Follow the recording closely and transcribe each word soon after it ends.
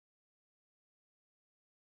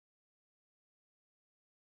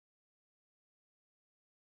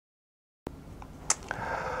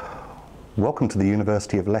Welcome to the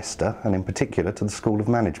University of Leicester, and in particular to the School of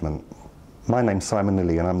Management. My name's Simon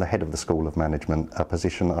Lilley and I'm the head of the School of Management, a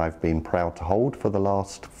position I've been proud to hold for the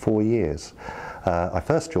last 4 years. I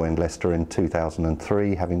first joined Leicester in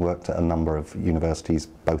 2003, having worked at a number of universities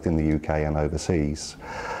both in the UK and overseas.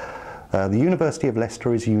 The University of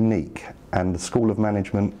Leicester is unique, and the School of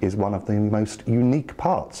Management is one of the most unique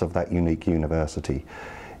parts of that unique university.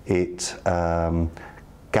 It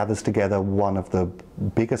gathers together one of the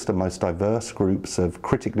biggest and most diverse groups of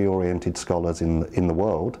critically oriented scholars in the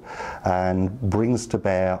world, and brings to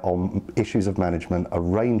bear on issues of management a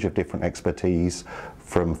range of different expertise,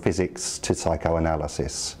 from physics to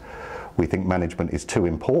psychoanalysis. We think management is too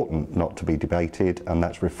important not to be debated, and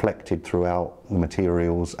that's reflected throughout the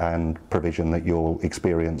materials and provision that you'll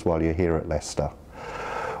experience while you're here at Leicester.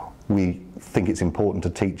 We think it's important to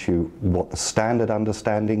teach you what the standard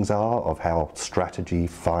understandings are of how strategy,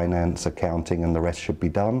 finance, accounting and the rest should be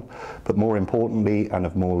done, but more importantly and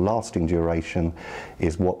of more lasting duration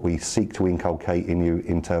is what we seek to inculcate in you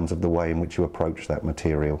in terms of the way in which you approach that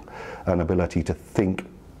material, an ability to think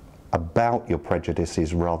about your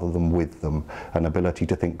prejudices rather than with them, an ability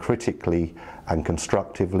to think critically and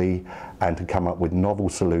constructively, and to come up with novel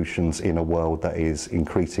solutions in a world that is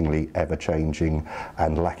increasingly ever-changing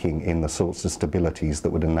and lacking in the sorts of stabilities that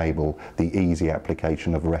would enable the easy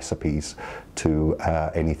application of recipes to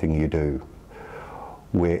anything you do.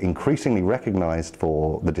 We're increasingly recognised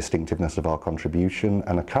for the distinctiveness of our contribution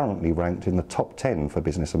and are currently ranked in the top 10 for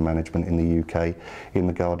business and management in the UK in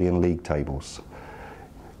the Guardian League tables.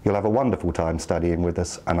 You'll have a wonderful time studying with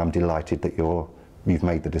us, and I'm delighted that you've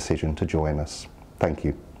made the decision to join us. Thank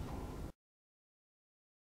you.